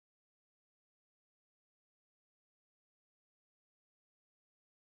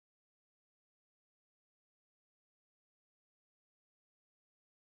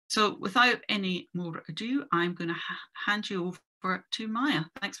So without any more ado, I'm going to hand you over to Maya.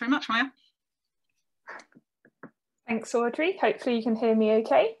 Thanks very much, Maya. Thanks, Audrey. Hopefully you can hear me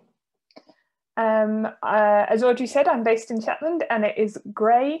okay. As Audrey said, I'm based in Shetland and it is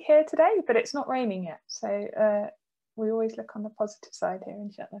grey here today, but it's not raining yet. So we always look on the positive side here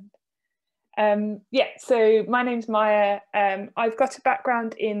in Shetland. Yeah, so my name's Maya. I've got a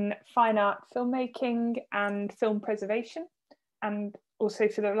background in fine art filmmaking and film preservation. And also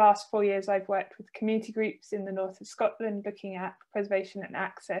for the last 4 years, I've worked with community groups in the north of Scotland, looking at preservation and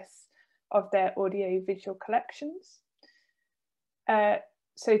access of their audio-visual collections.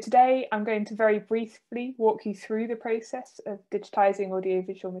 So today I'm going to very briefly walk you through the process of digitising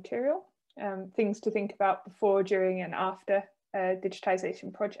audiovisual material, things to think about before, during and after a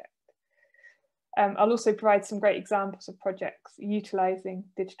digitisation project. I'll also provide some great examples of projects utilising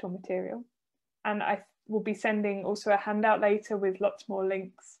digital material. And I will be sending also a handout later with lots more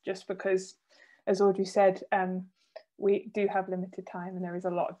links, just because, as Audrey said, we do have limited time and there is a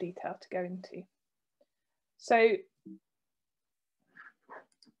lot of detail to go into. So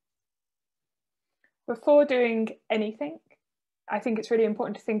before doing anything, I think it's really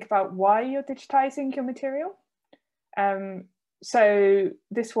important to think about why you're digitising your material. So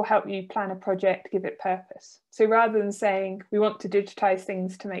this will help you plan a project, give it purpose. So rather than saying we want to digitise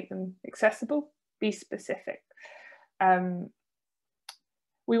things to make them accessible, be specific.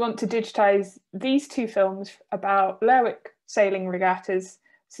 We want to digitise these 2 films about Lerwick sailing regattas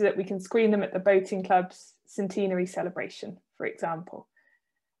so that we can screen them at the boating club's centenary celebration, for example.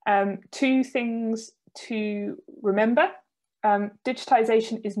 2 things to remember.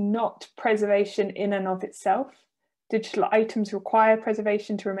 Digitisation is not preservation in and of itself. Digital items require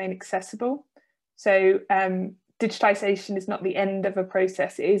preservation to remain accessible. So digitisation is not the end of a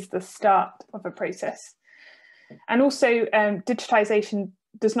process, it is the start of a process. And also digitisation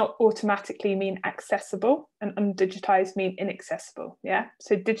does not automatically mean accessible, and undigitized mean inaccessible. Yeah,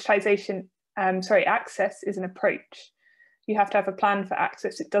 so digitisation, access is an approach. You have to have a plan for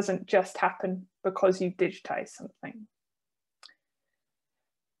access. It doesn't just happen because you digitise something.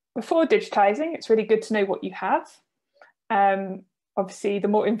 Before digitising, it's really good to know what you have. Obviously, the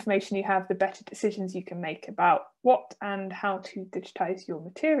more information you have, the better decisions you can make about what and how to digitise your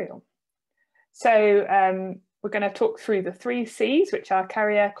material. So we're going to talk through the 3 C's, which are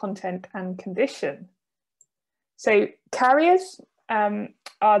carrier, content and condition. So carriers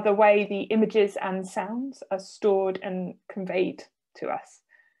are the way the images and sounds are stored and conveyed to us.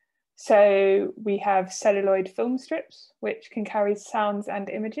 So we have celluloid film strips, which can carry sounds and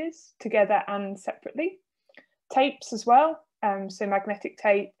images together and separately. Tapes as well, so magnetic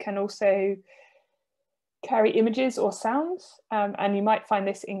tape can also carry images or sounds, and you might find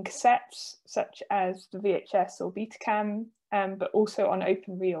this in cassettes such as the VHS or Betacam, but also on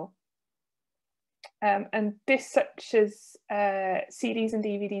open reel. And this, such as CDs and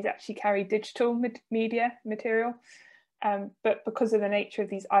DVDs, actually carry digital media material, but because of the nature of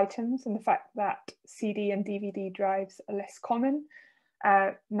these items and the fact that CD and DVD drives are less common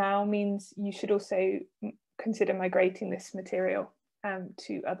now, means you should also consider migrating this material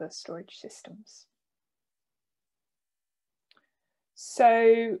to other storage systems.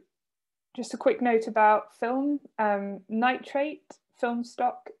 So just a quick note about film. Nitrate film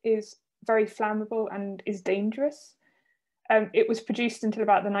stock is very flammable and is dangerous. It was produced until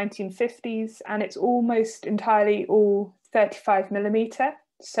about the 1950s and it's almost entirely all 35mm.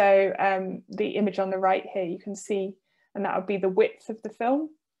 So the image on the right here, you can see, and that would be the width of the film.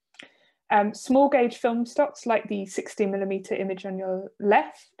 Small gauge film stocks like the 60mm image on your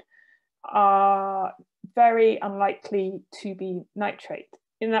left are very unlikely to be nitrate,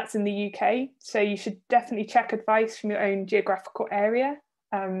 and that's in the UK. So you should definitely check advice from your own geographical area.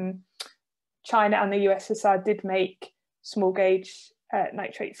 China and the USSR did make small gauge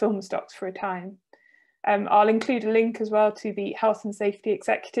nitrate film stocks for a time. I'll include a link as well to the Health and Safety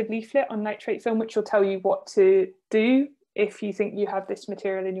Executive leaflet on nitrate film, which will tell you what to do if you think you have this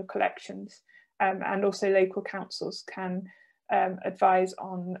material in your collections. And also local councils can advise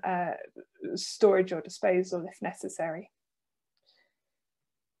on storage or disposal if necessary.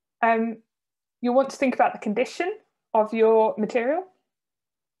 You'll want to think about the condition of your material.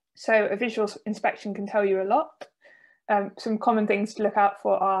 So a visual inspection can tell you a lot. Some common things to look out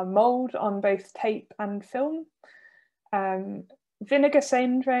for are mould on both tape and film. Vinegar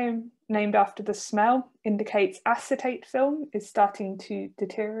syndrome, named after the smell, indicates acetate film is starting to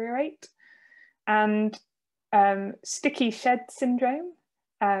deteriorate. And sticky shed syndrome,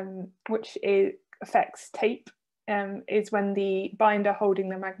 which affects tape, is when the binder holding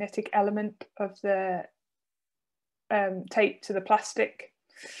the magnetic element of the tape to the plastic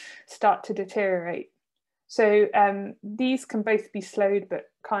start to deteriorate. So these can both be slowed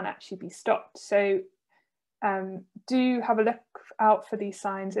but can't actually be stopped. So do have a look out for these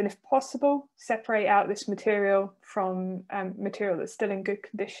signs, and if possible, separate out this material from material that's still in good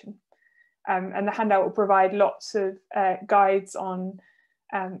condition. And the handout will provide lots of guides on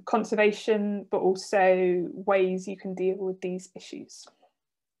conservation, but also ways you can deal with these issues.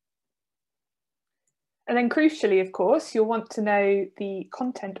 And then crucially, of course, you'll want to know the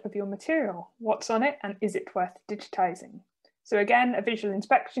content of your material, what's on it, and is it worth digitising? So again, a visual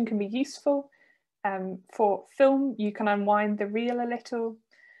inspection can be useful. For film, you can unwind the reel a little,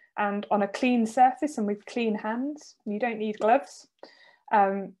 and on a clean surface and with clean hands, you don't need gloves,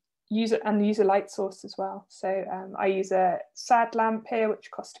 use a light source as well. So I use a SAD lamp here,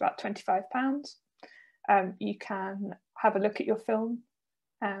 which cost about £25. You can have a look at your film,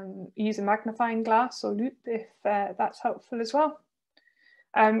 use a magnifying glass or loupe if that's helpful as well.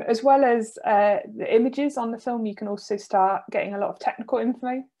 As well as the images on the film, you can also start getting a lot of technical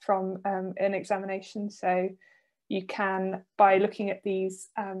info from an examination. So you can, by looking at these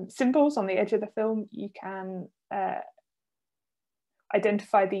symbols on the edge of the film, you can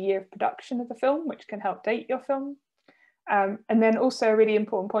identify the year of production of the film, which can help date your film. And then also a really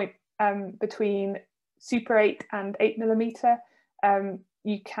important point between Super 8 and 8mm,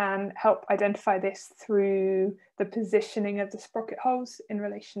 you can help identify this through the positioning of the sprocket holes in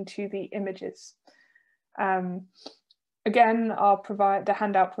relation to the images. Again, the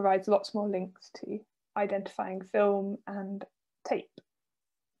handout provides lots more links to identifying film and tape.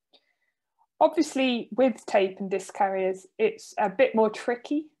 Obviously, with tape and disc carriers, it's a bit more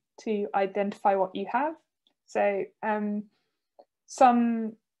tricky to identify what you have. So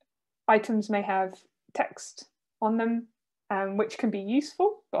some items may have text on them, which can be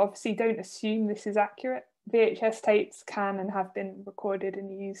useful, but obviously don't assume this is accurate. VHS tapes can and have been recorded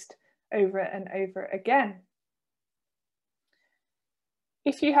and used over and over again.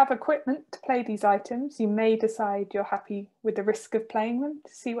 If you have equipment to play these items, you may decide you're happy with the risk of playing them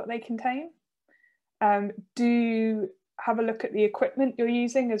to see what they contain. Do have a look at the equipment you're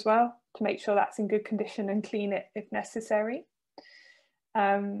using as well to make sure that's in good condition and clean it if necessary.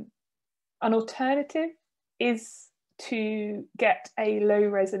 An alternative is to get a low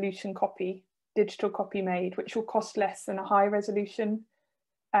resolution copy, digital copy made, which will cost less than a high resolution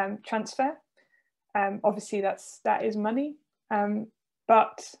transfer. Obviously that is money,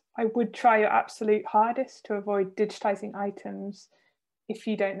 but I would try your absolute hardest to avoid digitizing items if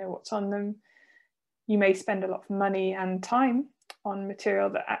you don't know what's on them. You may spend a lot of money and time on material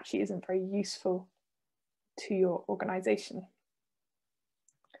that actually isn't very useful to your organization.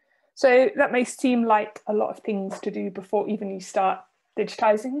 So that may seem like a lot of things to do before even you start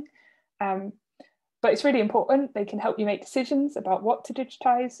digitizing, but it's really important. They can help you make decisions about what to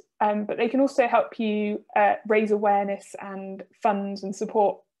digitize, but they can also help you raise awareness and funds and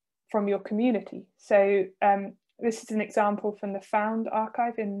support from your community. So this is an example from the Found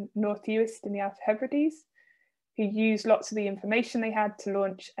archive in North Uist in the Outer Hebrides, who used lots of the information they had to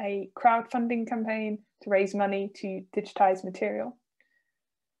launch a crowdfunding campaign to raise money to digitize material.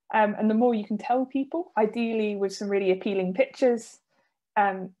 And the more you can tell people, ideally with some really appealing pictures,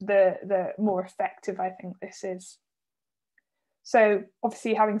 the more effective I think this is. So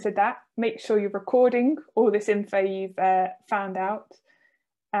obviously, having said that, make sure you're recording all this info you've found out.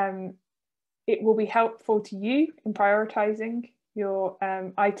 It will be helpful to you in prioritizing your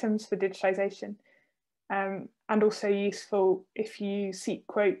items for digitization, and also useful if you seek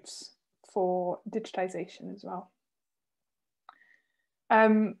quotes for digitization as well.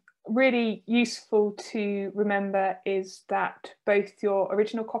 Really useful to remember is that both your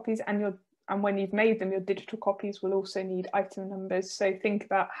original copies and when you've made them, your digital copies will also need item numbers. So think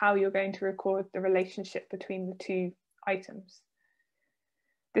about how you're going to record the relationship between the two items.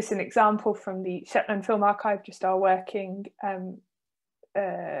 This is an example from the Shetland Film Archive, just our working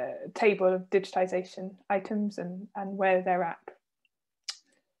table of digitization items and where they're at.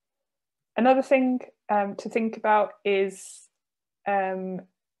 Another thing to think about is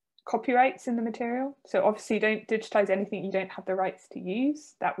copyrights in the material. So obviously don't digitize anything you don't have the rights to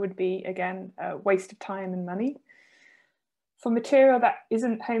use. That would be, again, a waste of time and money. For material that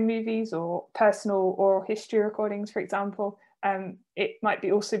isn't home movies or personal oral history recordings, for example, it might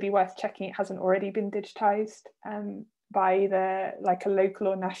also be worth checking it hasn't already been digitized by either like a local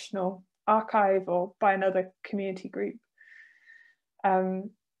or national archive or by another community group. You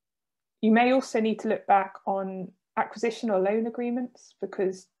may also need to look back on acquisition or loan agreements,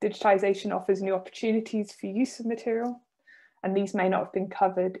 because digitization offers new opportunities for use of material, and these may not have been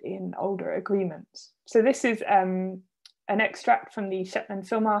covered in older agreements. So this is an extract from the Shetland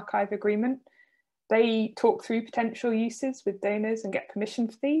Film Archive agreement. They talk through potential uses with donors and get permission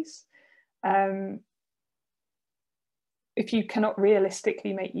for these. If you cannot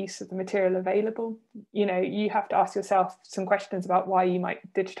realistically make use of the material available, you have to ask yourself some questions about why you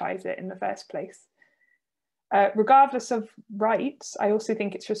might digitise it in the first place. Regardless of rights, I also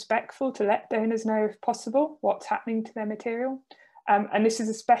think it's respectful to let donors know, if possible, what's happening to their material. And this is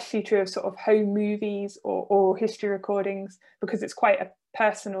especially true of sort of home movies or oral history recordings, because it's quite a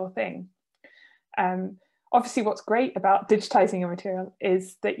personal thing. Obviously, what's great about digitising your material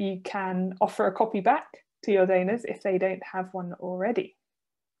is that you can offer a copy back to your donors if they don't have one already.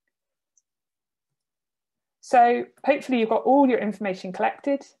 So hopefully you've got all your information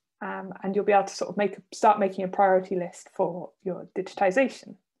collected, and you'll be able to sort of start making a priority list for your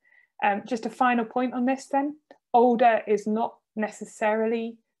digitisation. Just a final point on this then, older is not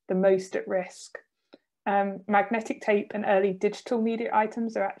necessarily the most at risk. Magnetic tape and early digital media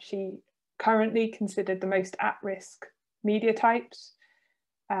items are actually currently considered the most at-risk media types.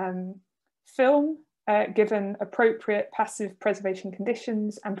 Film, given appropriate passive preservation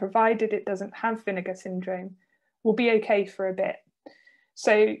conditions and provided it doesn't have vinegar syndrome, will be okay for a bit.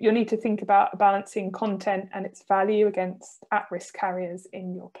 So you'll need to think about balancing content and its value against at-risk carriers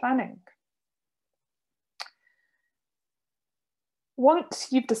in your planning. Once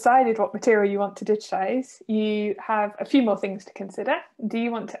you've decided what material you want to digitise, you have a few more things to consider. Do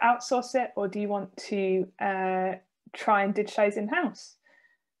you want to outsource it, or do you want to try and digitise in-house?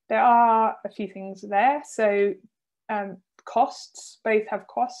 There are a few things there. So costs, both have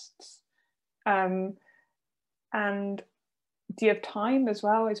costs. And do you have time as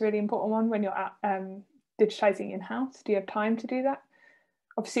well is a really important one when you're digitising in-house. Do you have time to do that?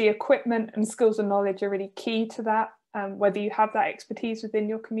 Obviously, equipment and skills and knowledge are really key to that. Whether you have that expertise within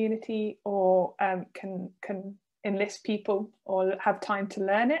your community or can enlist people or have time to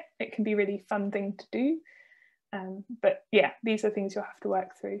learn it, it can be a really fun thing to do. But yeah, these are things you'll have to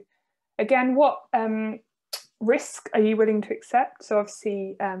work through. Again, what risk are you willing to accept? So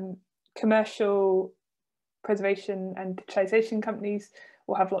obviously commercial preservation and digitisation companies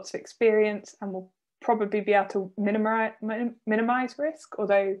will have lots of experience and will probably be able to minimise risk,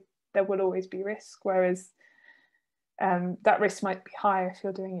 although there will always be risk, whereas that risk might be higher if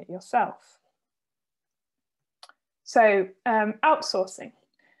you're doing it yourself. So outsourcing.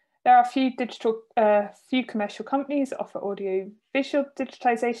 There are a few commercial companies that offer audio-visual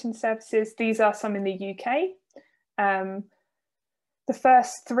digitisation services. These are some in the UK. The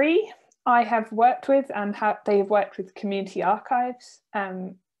first three I have worked with, and they've worked with community archives.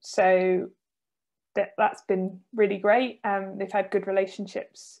 So that's been really great. They've had good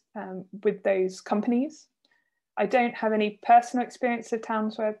relationships with those companies. I don't have any personal experience of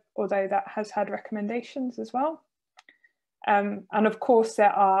Townsweb, although that has had recommendations as well. And of course,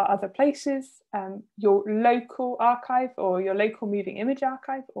 there are other places, your local archive or your local moving image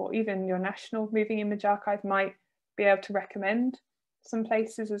archive, or even your national moving image archive might be able to recommend some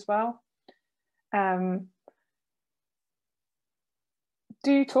places as well.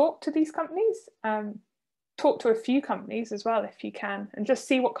 Do talk to these companies, talk to a few companies as well if you can, and just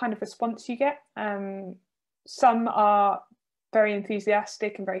see what kind of response you get. Some are very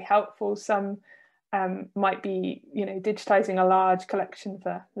enthusiastic and very helpful. Some might be, digitising a large collection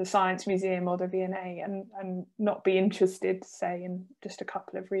for the Science Museum or the V&A and not be interested, say, in just a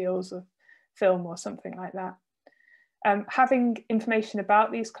couple of reels of film or something like that. Having information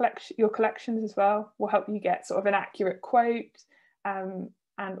about your collections as well will help you get sort of an accurate quote, and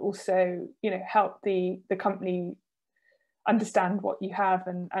also, help the company understand what you have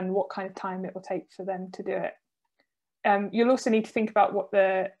and what kind of time it will take for them to do it. You'll also need to think about what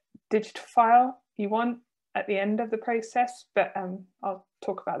the digital file you want at the end of the process, but I'll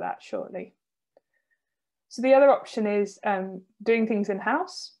talk about that shortly. So the other option is doing things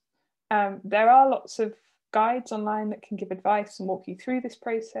in-house. There are lots of guides online that can give advice and walk you through this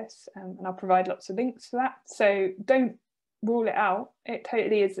process, and I'll provide lots of links for that. So don't rule it out. It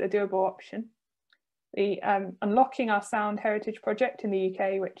totally is a doable option. The Unlocking Our Sound Heritage project in the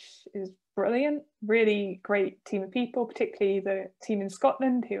UK, which is brilliant, really great team of people, particularly the team in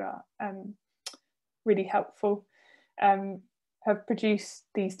Scotland who are really helpful, have produced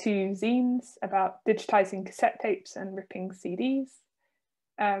these two zines about digitising cassette tapes and ripping CDs.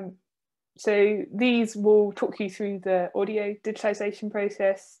 So these will talk you through the audio digitisation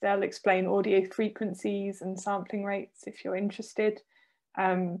process. They'll explain audio frequencies and sampling rates if you're interested.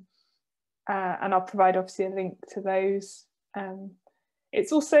 And I'll provide obviously a link to those.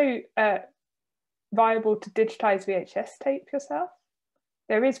 It's also viable to digitise VHS tape yourself.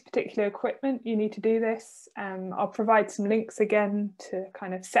 There is particular equipment you need to do this. I'll provide some links again to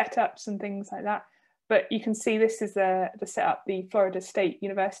kind of setups and things like that. But you can see this is the setup the Florida State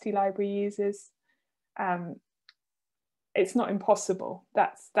University Library uses. It's not impossible.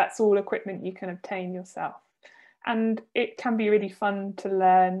 That's all equipment you can obtain yourself. And it can be really fun to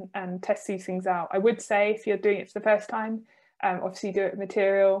learn and test these things out. I would say if you're doing it for the first time, obviously do it with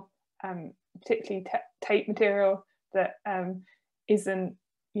material, particularly tape material that isn't,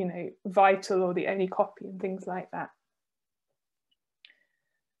 you know, vital or the only copy and things like that.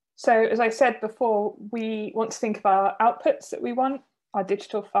 So as I said before, we want to think of our outputs that we want, our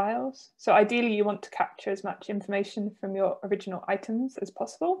digital files. So ideally you want to capture as much information from your original items as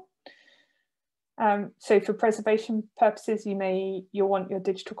possible. So for preservation purposes, you'll want your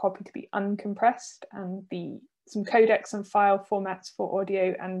digital copy to be uncompressed, and some codecs and file formats for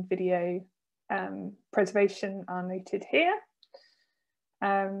audio and video preservation are noted here.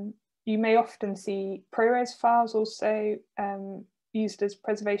 You may often see ProRes files also used as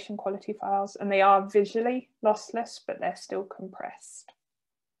preservation quality files, and they are visually lossless, but they're still compressed.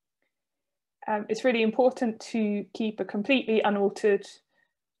 It's really important to keep a completely unaltered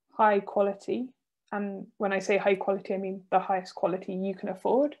high quality. And when I say high quality, I mean the highest quality you can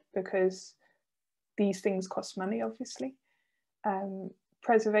afford, because these things cost money, obviously.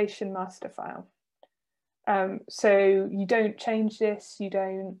 Preservation master file. So you don't change this, you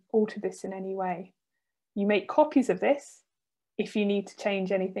don't alter this in any way. You make copies of this if you need to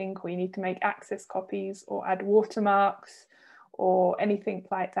change anything, or you need to make access copies or add watermarks or anything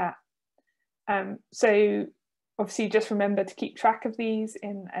like that. So obviously just remember to keep track of these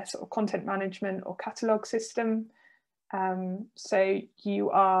in a sort of content management or catalog system, so you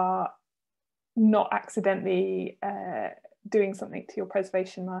are not accidentally doing something to your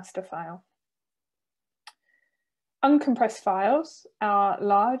preservation master file. Uncompressed files are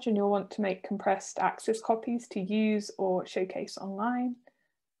large, and you'll want to make compressed access copies to use or showcase online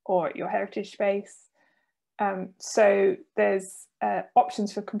or at your heritage space. So there's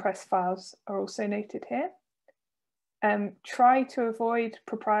options for compressed files are also noted here. Try to avoid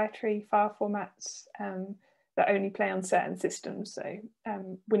proprietary file formats that only play on certain systems, so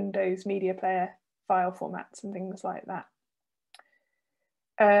Windows Media Player file formats and things like that.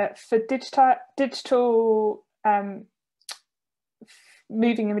 For digital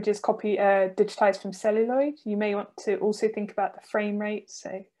moving images digitized from celluloid, you may want to also think about the frame rate.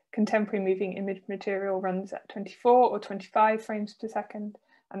 So contemporary moving image material runs at 24 or 25 frames per second,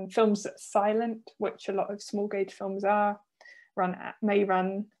 and films that are silent, which a lot of small gauge films are, may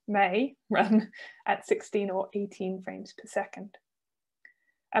run at 16 or 18 frames per second.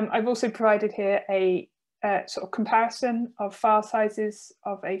 I've also provided here a sort of comparison of file sizes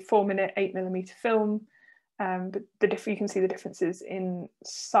of a 4-minute 8mm film, but you can see the differences in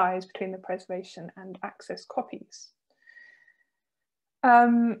size between the preservation and access copies.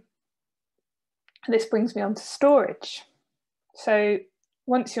 This brings me on to storage. So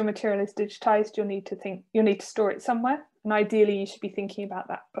once your material is digitized, you'll need to store it somewhere, and ideally you should be thinking about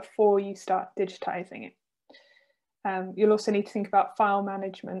that before you start digitizing it. You'll also need to think about file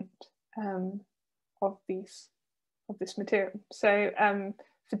management of this material. So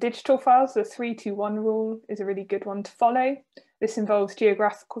for digital files, the 3-2-1 rule is a really good one to follow. This involves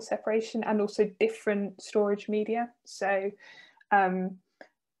geographical separation and also different storage media. So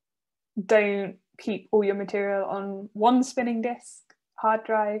don't keep all your material on one spinning disk hard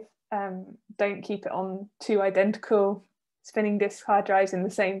drive. Don't keep it on 2 identical spinning disk hard drives in the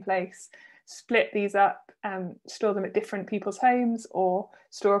same place. Split these up, store them at different people's homes, or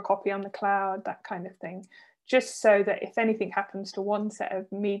store a copy on the cloud, that kind of thing, just so that if anything happens to one set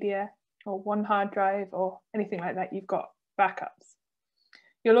of media or one hard drive or anything like that, you've got backups.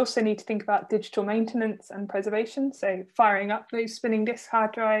 You'll also need to think about digital maintenance and preservation, so firing up those spinning disk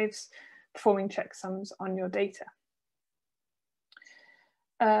hard drives, performing checksums on your data.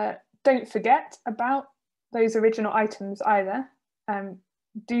 Don't forget about those original items either.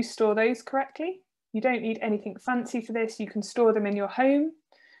 Do store those correctly. You don't need anything fancy for this. You can store them in your home,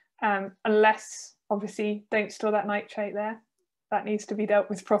 unless, obviously, don't store that nitrate there. That needs to be dealt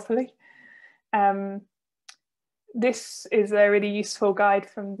with properly. This is a really useful guide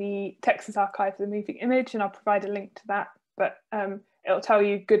from the Texas Archive of the Moving Image, and I'll provide a link to that, but it'll tell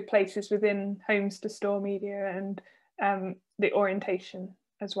you good places within homes to store media and the orientation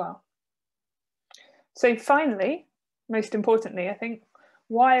as well. So finally, most importantly, I think,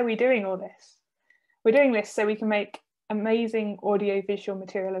 why are we doing all this? We're doing this so we can make amazing audio-visual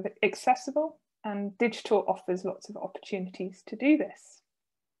material accessible, and digital offers lots of opportunities to do this.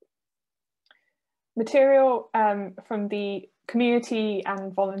 Material from the community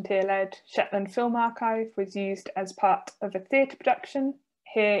and volunteer-led Shetland Film Archive was used as part of a theatre production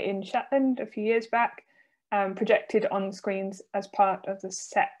here in Shetland a few years back, projected on screens as part of the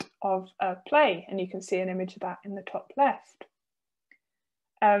set of a play, and you can see an image of that in the top left.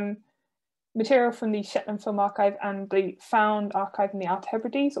 Material from the Shetland Film Archive and the Found Archive in the Outer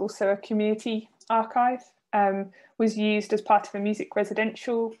Hebrides, also a community archive, was used as part of a music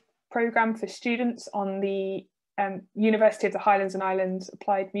residential programme for students on the University of the Highlands and Islands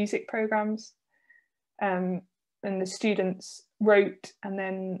applied music programmes. And the students wrote and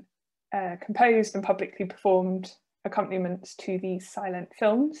then composed and publicly performed accompaniments to these silent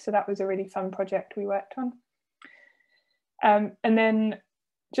films. So that was a really fun project we worked on. And then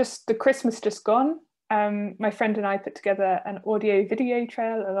just the Christmas just gone, my friend and I put together an audio video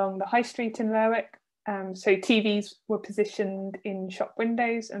trail along the high street in Lerwick. So TVs were positioned in shop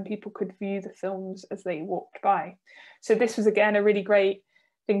windows and people could view the films as they walked by. So this was again a really great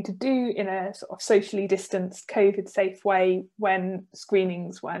thing to do in a sort of socially distanced, COVID safe way when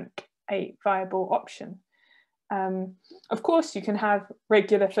screenings weren't a viable option. Of course, you can have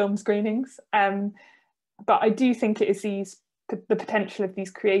regular film screenings, but I do think it is the potential of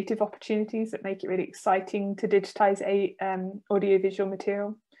these creative opportunities that make it really exciting to digitise audiovisual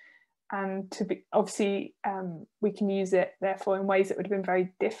material. And to be, obviously, we can use it, therefore, in ways that would have been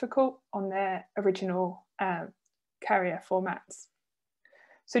very difficult on their original carrier formats.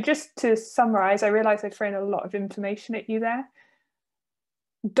 So just to summarise, I realise I've thrown a lot of information at you there.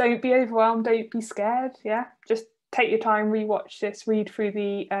 Don't be overwhelmed, don't be scared, yeah? Just take your time, rewatch this, read through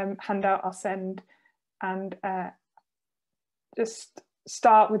the handout I'll send, and just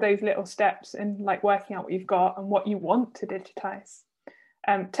start with those little steps in like working out what you've got and what you want to digitise.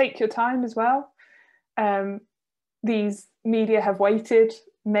 Take your time as well. These media have waited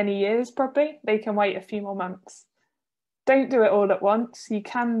many years probably. They can wait a few more months. Don't do it all at once. You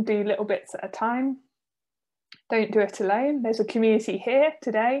can do little bits at a time. Don't do it alone. There's a community here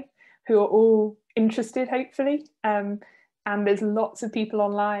today who are all interested, hopefully. And there's lots of people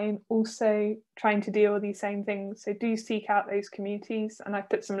online also trying to deal with these same things. So do seek out those communities. And I've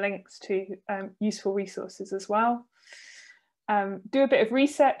put some links to useful resources as well. Do a bit of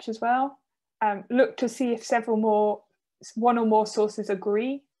research as well. Look to see if one or more sources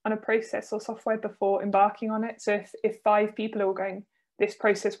agree on a process or software before embarking on it. So if 5 people are all going, this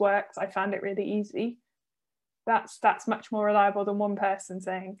process works, I found it really easy, that's much more reliable than one person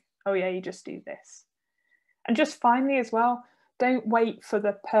saying, oh yeah, you just do this. And just finally as well, don't wait for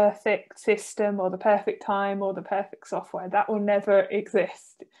the perfect system or the perfect time or the perfect software. That will never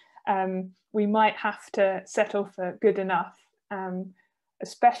exist. We might have to settle for good enough.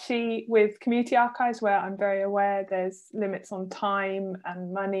 Especially with community archives where I'm very aware there's limits on time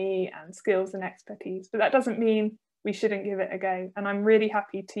and money and skills and expertise, but that doesn't mean we shouldn't give it a go. And I'm really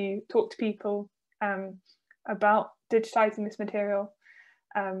happy to talk to people about digitising this material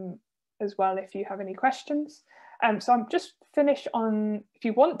as well if you have any questions. So I'm just finished on, if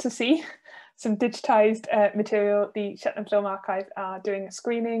you want to see some digitised material, the Shetland Film Archive are doing a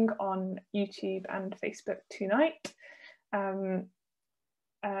screening on YouTube and Facebook tonight.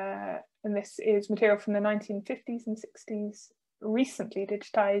 And this is material from the 1950s and 60s, recently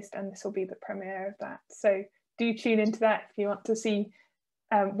digitised, and this will be the premiere of that. So do tune into that if you want to see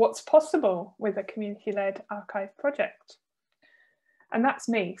what's possible with a community-led archive project. And that's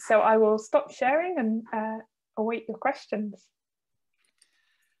me. So I will stop sharing and await your questions.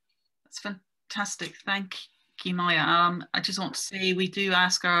 That's fantastic. Thank you, Maya. I just want to say we do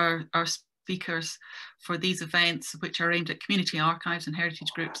ask our speakers for these events, which are aimed at community archives and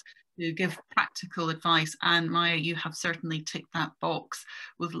heritage groups, to give practical advice. And Maya, you have certainly ticked that box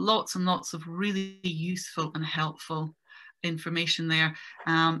with lots and lots of really useful and helpful information there.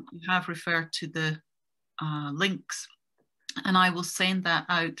 You have referred to the links, and I will send that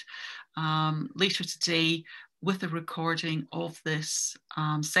out later today with a recording of this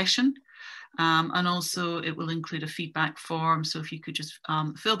session. And also it will include a feedback form. So if you could just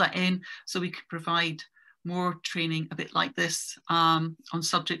fill that in so we could provide more training a bit like this on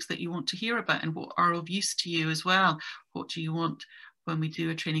subjects that you want to hear about and what are of use to you as well. What do you want when we do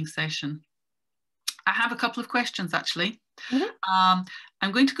a training session? I have a couple of questions actually. Mm-hmm.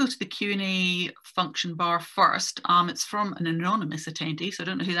 I'm going to go to the Q&A function bar first. It's from an anonymous attendee, so I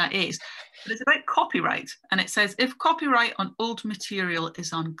don't know who that is, but it's about copyright. And it says, if copyright on old material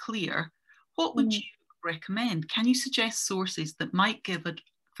is unclear, what would you recommend? Can you suggest sources that might give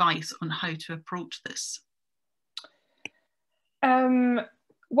advice on how to approach this?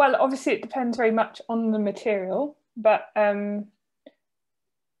 Well, obviously it depends very much on the material, but there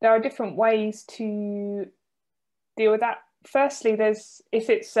are different ways to deal with that. firstly, if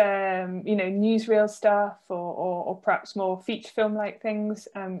it's you know, newsreel stuff or perhaps more feature film like things,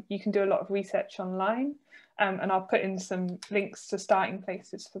 you can do a lot of research online, and I'll put in some links to starting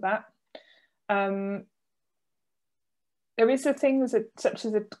places for that. There is a thing such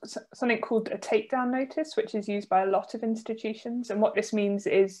as something called a takedown notice, which is used by a lot of institutions. And what this means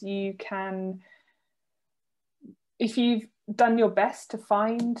is you can, if you've done your best to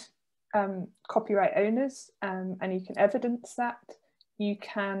find copyright owners, and you can evidence that, you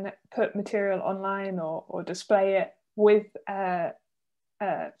can put material online or display it with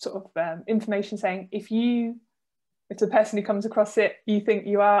sort of information saying, if the person who comes across it, you think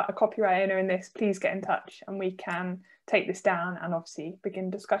you are a copyright owner in this, please get in touch and we can take this down and obviously begin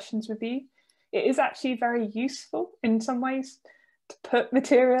discussions with you. It is actually very useful in some ways to put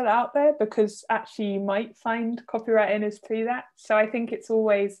material out there, because actually you might find copyright owners through that. So I think it's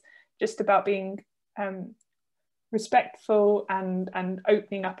always just about being respectful and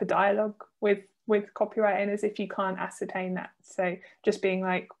opening up a dialogue with copyright owners if you can't ascertain that. So just being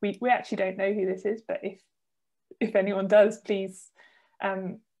like, we actually don't know who this is, but if anyone does, please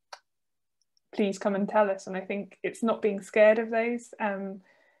please come and tell us. And I think it's not being scared of those.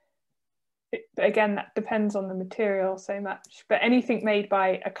 Again, that depends on the material so much, but anything made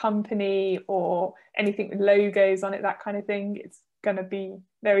by a company or anything with logos on it, that kind of thing,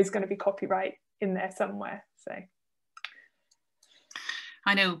 there is going to be copyright in there somewhere. So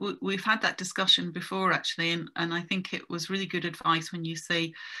I know we've had that discussion before, actually, and I think it was really good advice when you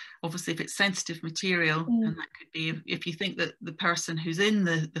say, obviously, if it's sensitive material, and that could be if you think that the person who's in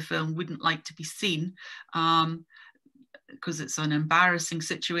the film wouldn't like to be seen, because it's an embarrassing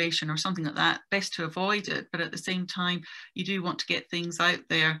situation or something like that, best to avoid it. But at the same time, you do want to get things out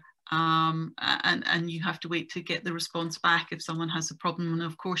there, and you have to wait to get the response back if someone has a problem. And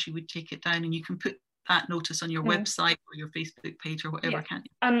of course, you would take it down, and you can put that notice on your website or your Facebook page or whatever, can't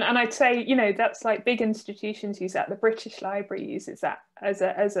you? And I'd say, you know, that's like big institutions use that. The British Library uses that as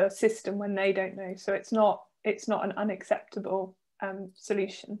a system when they don't know. So it's not an unacceptable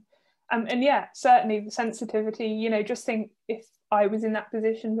solution. And yeah, certainly the sensitivity, you know, just think, if I was in that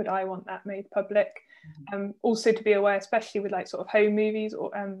position, would I want that made public? Also to be aware, especially with like sort of home movies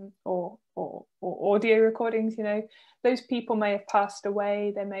or audio recordings, you know, those people may have passed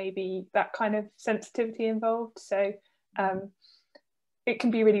away. There may be that kind of sensitivity involved. So it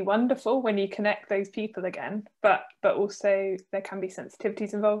can be really wonderful when you connect those people again, but also there can be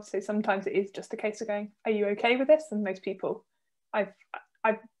sensitivities involved. So sometimes it is just a case of going, are you okay with this? And most people,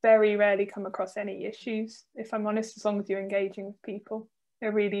 I've very rarely come across any issues, if I'm honest, as long as you're engaging with people.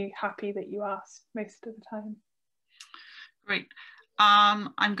 They're really happy that you asked most of the time. Great.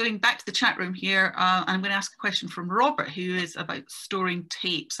 I'm going back to the chat room here. I'm going to ask a question from Robert, who is about storing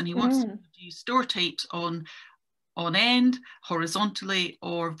tapes, and he wants to know, do you store tapes on end, horizontally,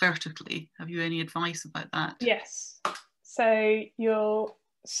 or vertically? Have you any advice about that? Yes. So you'll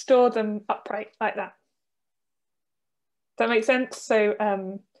store them upright like that. Does that make sense? So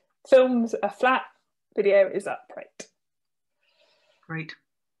films are flat, video is upright. Great.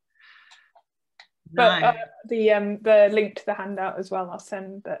 But the link to the handout as well, I'll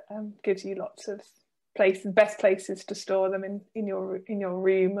send, that gives you lots of best places to store them in your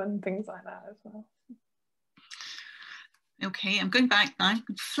room and things like that as well. Okay, I'm going back now. I'm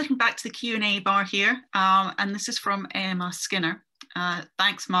flicking back to the Q&A bar here, and this is from Emma Skinner.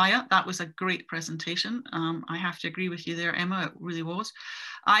 Thanks, Maya. That was a great presentation. I have to agree with you there, Emma. It really was.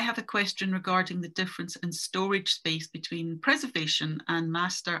 I have a question regarding the difference in storage space between preservation and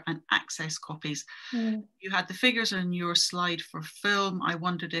master and access copies. You had the figures on your slide for film. I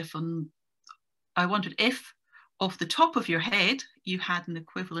wondered if off the top of your head, you had an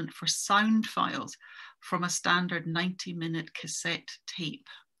equivalent for sound files from a standard 90-minute cassette tape.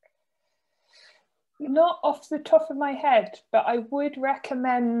 Not off the top of my head, but I would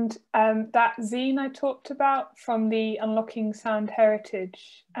recommend that zine I talked about from the Unlocking Sound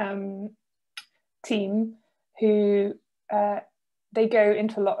Heritage team, who they go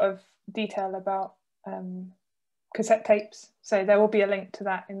into a lot of detail about cassette tapes. So there will be a link to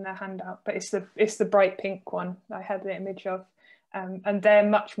that in the handout, but it's the bright pink one I had the image of. And they're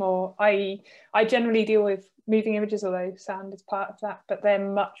much more, I generally deal with moving images, although sound is part of that, but they're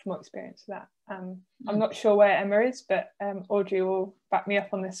much more experienced with that. I'm not sure where Emma is, but Audrey will back me up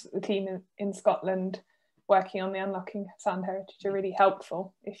on this. The team in Scotland working on the Unlocking Sound Heritage are really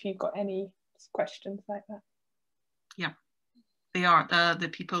helpful if you've got any questions like that. Yeah, they are the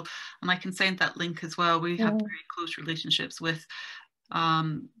people, and I can send that link as well. We have very close relationships with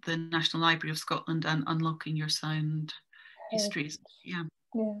the National Library of Scotland and Unlocking Your Sound Histories. Yeah.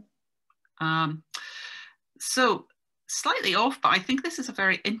 Yeah. So slightly off, but I think this is a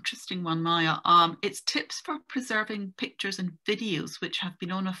very interesting one, Maya. It's tips for preserving pictures and videos which have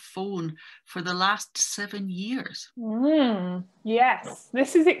been on a phone for the last 7 years. Yes,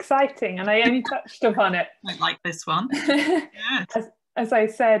 this is exciting, and I only touched upon it. I like this one. Yes. As I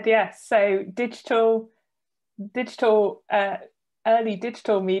said, yes. So early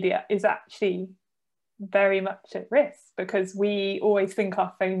digital media is actually very much at risk, because we always think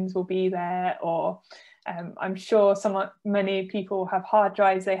our phones will be there, or I'm sure many people have hard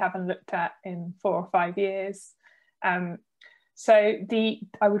drives they haven't looked at in 4 or 5 years. So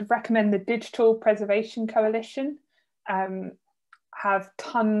I would recommend the Digital Preservation Coalition. Have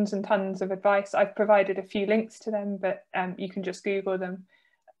tons and tons of advice. I've provided a few links to them, but you can just Google them.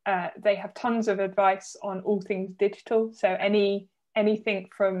 They have tons of advice on all things digital. So anything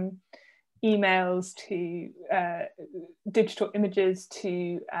from emails to digital images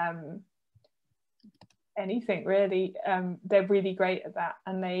to anything really. They're really great at that,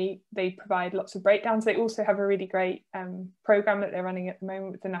 and they provide lots of breakdowns. They also have a really great program that they're running at the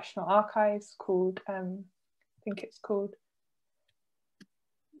moment with the National Archives called I think it's called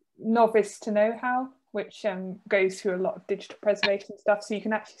Novice to Know-How, which goes through a lot of digital preservation stuff, so you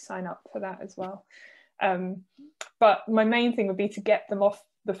can actually sign up for that as well. But my main thing would be to get them off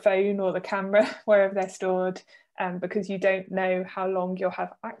the phone or the camera, wherever they're stored, because you don't know how long you'll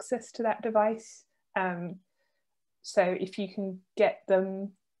have access to that device. So if you can get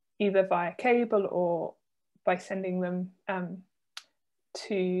them either via cable or by sending them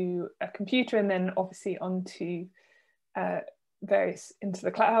to a computer, and then obviously onto into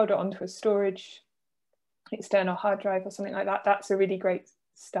the cloud or onto a storage external hard drive or something like that, that's a really great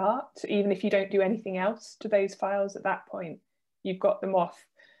start. So even if you don't do anything else to those files at that point, you've got them off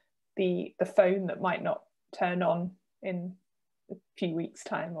the phone that might not turn on in a few weeks'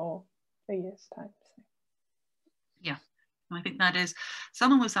 time or a year's time. So. Yeah, I think that is.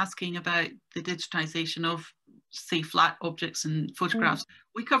 Someone was asking about the digitization of, say, flat objects and photographs.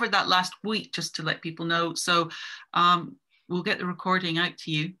 We covered that last week, just to let people know. So we'll get the recording out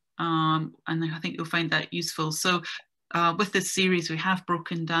to you, and I think you'll find that useful. So with this series, we have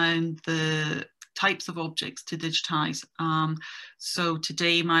broken down the types of objects to digitize. So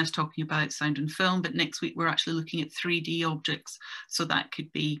today Maya's talking about sound and film, but next week we're actually looking at 3D objects. So that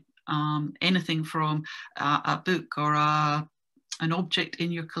could be anything from a book or an object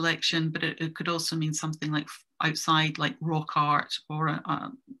in your collection, but it could also mean something like outside, like rock art, or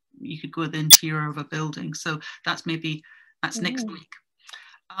you could go the interior of a building. So that's next week.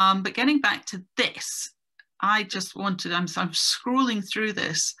 But getting back to this, I just wanted, I'm scrolling through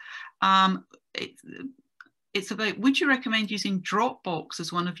this. It's about, would you recommend using Dropbox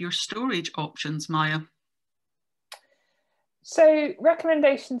as one of your storage options, Maya? So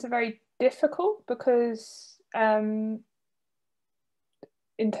recommendations are very difficult, because in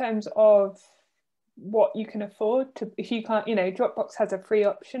terms of what you can afford to, if you can't, Dropbox has a free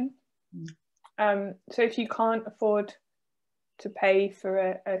option. So if you can't afford to pay for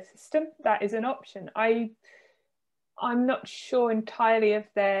a system, that is an option. I'm not sure entirely of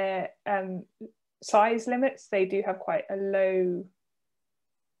their size limits. They do have quite a low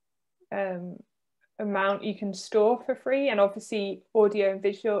amount you can store for free, and obviously audio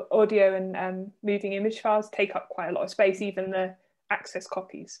and moving image files take up quite a lot of space, even the access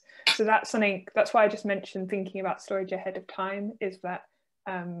copies. So that's why I just mentioned thinking about storage ahead of time, is that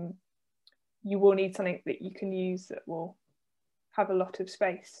you will need something that you can use that will have a lot of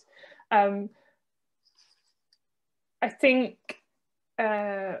space. I think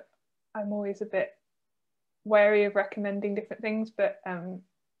I'm always a bit wary of recommending different things, but I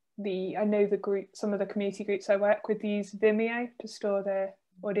know some of the community groups I work with use Vimeo to store their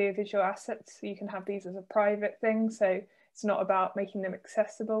audiovisual assets, so you can have these as a private thing, so it's not about making them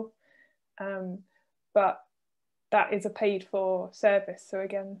accessible, but that is a paid for service, so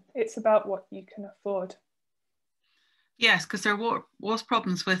again, it's about what you can afford. Yes, because there was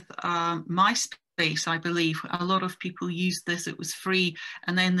problems with MySpace, I believe. A lot of people used this, it was free,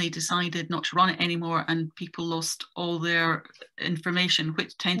 and then they decided not to run it anymore, and people lost all their information,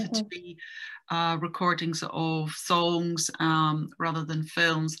 which tended to be recordings of songs rather than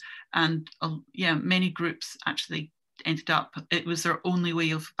films. And yeah, many groups actually ended up, it was their only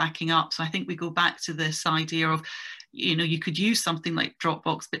way of backing up. So I think we go back to this idea of, you could use something like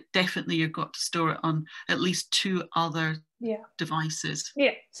Dropbox, but definitely you've got to store it on at least 2 other devices.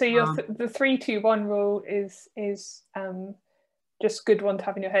 Yeah, so the 3-2-1 rule is just a good one to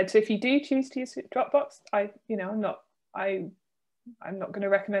have in your head. So if you do choose to use Dropbox, I'm not going to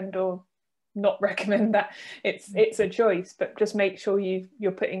recommend or not recommend that. It's a choice, but just make sure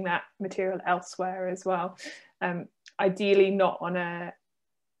you're putting that material elsewhere as well. Ideally not on a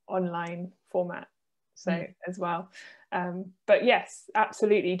online format, so as well. But yes,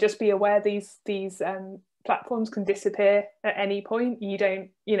 absolutely, just be aware these platforms can disappear at any point. You don't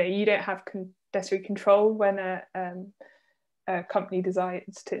have necessary control when a company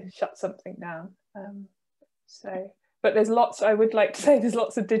decides to shut something down. But there's lots, I would like to say, there's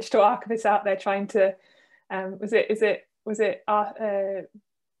lots of digital archivists out there trying to, there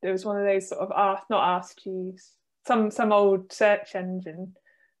was one of those sort of not AskGees, some old search engine.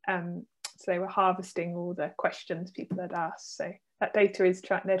 So they were harvesting all the questions people had asked. So that data is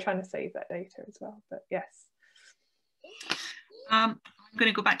they're trying to save that data as well. But yes. I'm going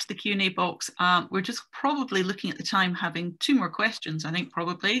to go back to the Q&A box. We're just probably looking at the time having 2 more questions, I think,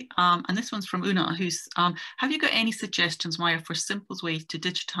 probably. And this one's from Una, who's, have you got any suggestions, Maya, for simplest ways to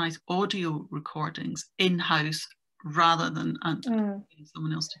digitise audio recordings in-house rather than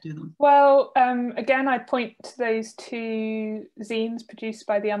someone else to do them? Well, again, I'd point to those 2 zines produced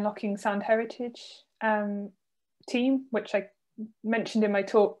by the Unlocking Sound Heritage team, which I mentioned in my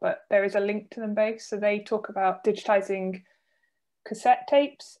talk, but there is a link to them both. So they talk about digitising cassette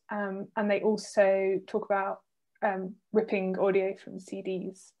tapes, and they also talk about ripping audio from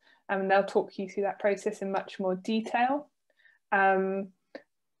CDs, and they'll talk you through that process in much more detail.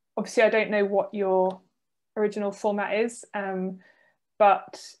 Obviously, I don't know what your original format is,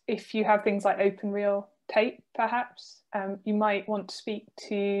 but if you have things like OpenReel tape, perhaps you might want to speak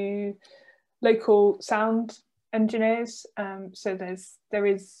to local sound engineers. So there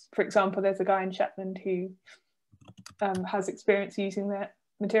is, for example, there's a guy in Shetland who has experience using that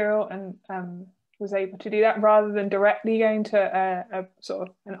material and was able to do that rather than directly going to a sort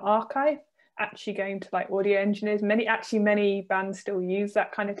of an archive, actually going to like audio engineers. Many bands still use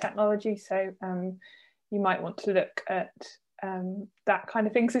that kind of technology. So you might want to look at that kind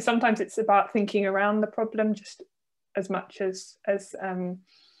of thing. So sometimes it's about thinking around the problem just as much as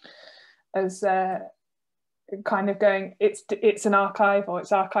kind of going, it's an archive or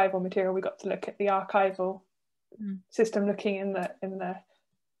it's archival material. We got to look at the archival system. Looking in the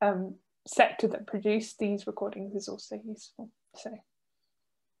sector that produced these recordings is also useful. So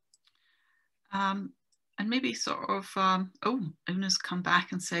and maybe sort of Una's come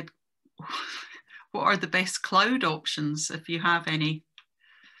back and said, what are the best cloud options if you have any?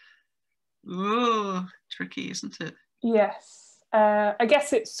 Oh, tricky, isn't it? Yes, I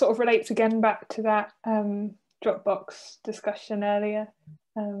guess it sort of relates again back to that Dropbox discussion earlier.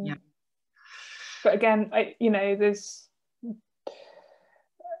 Yeah. But again, there's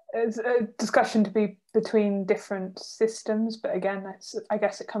a discussion to be between different systems. But again, I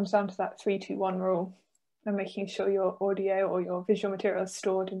guess it comes down to that 3-2-1 rule and making sure your audio or your visual material is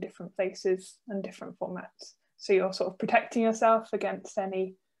stored in different places and different formats. So you're sort of protecting yourself against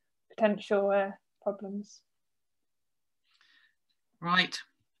any potential problems. Right.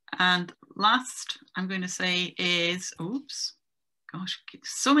 And last I'm going to say is, oops, gosh,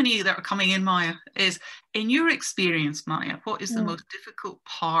 so many that are coming in, Maya, is, in your experience, Maya, what is the most difficult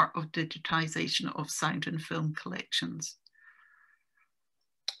part of digitisation of sound and film collections?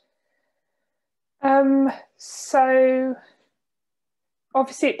 So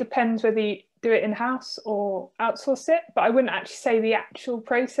obviously it depends whether you do it in-house or outsource it, but I wouldn't actually say the actual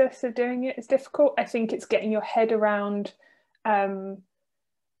process of doing it is difficult. I think it's getting your head around so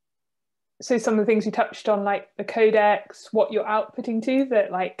some of the things we touched on, like the codecs, what you're outputting to,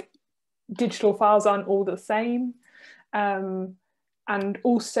 that like digital files aren't all the same, and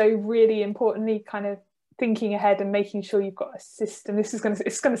also really importantly kind of thinking ahead and making sure you've got a system. It's going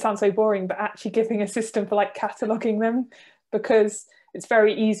to sound so boring, but actually giving a system for like cataloging them, because it's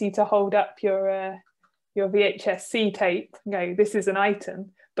very easy to hold up your VHS-C tape and go, this is an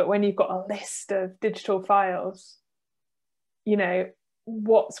item, but when you've got a list of digital files,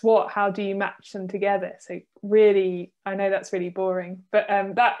 what's what, how do you match them together? So really, I know that's really boring, but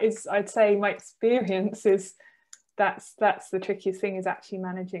that is, I'd say my experience is that's the trickiest thing, is actually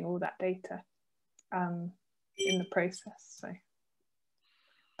managing all that data in the process. So,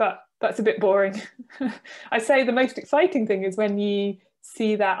 but that's a bit boring. I'd say the most exciting thing is when you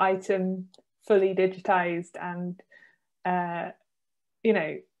see that item fully digitized and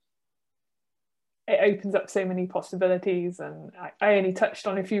it opens up so many possibilities. And I only touched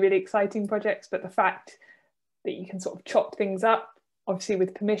on a few really exciting projects, but the fact that you can sort of chop things up, obviously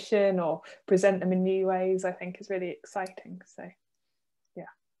with permission, or present them in new ways, I think is really exciting. So yeah.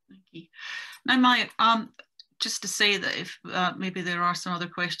 Thank you. Now, Maya, just to say that if maybe there are some other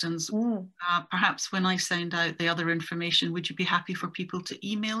questions, perhaps when I send out the other information, would you be happy for people to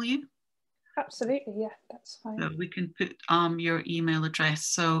email you? Absolutely, yeah, that's fine. So we can put your email address.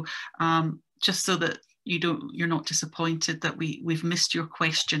 So just so that you're not disappointed that we've missed your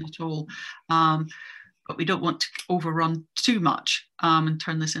question at all. But we don't want to overrun too much and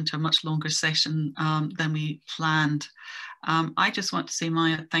turn this into a much longer session than we planned. I just want to say,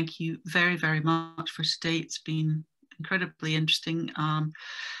 Maya, thank you very, very much for today. It's been incredibly interesting.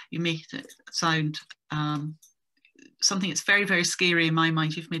 You made it sound something that's very, very scary in my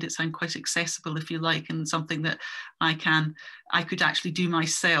mind. You've made it sound quite accessible, if you like, and something that I could actually do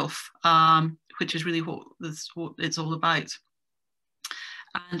myself, which is really what it's all about.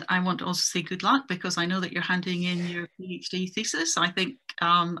 And I want to also say good luck, because I know that you're handing in your PhD thesis, I think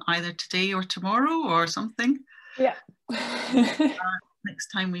either today or tomorrow or something. Yeah. Next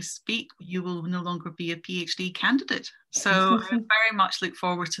time we speak, you will no longer be a PhD candidate. So I very much look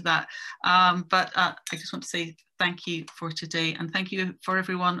forward to that. But I just want to say thank you for today, and thank you for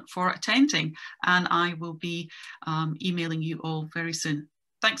everyone for attending. And I will be emailing you all very soon.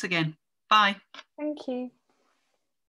 Thanks again. Bye. Thank you.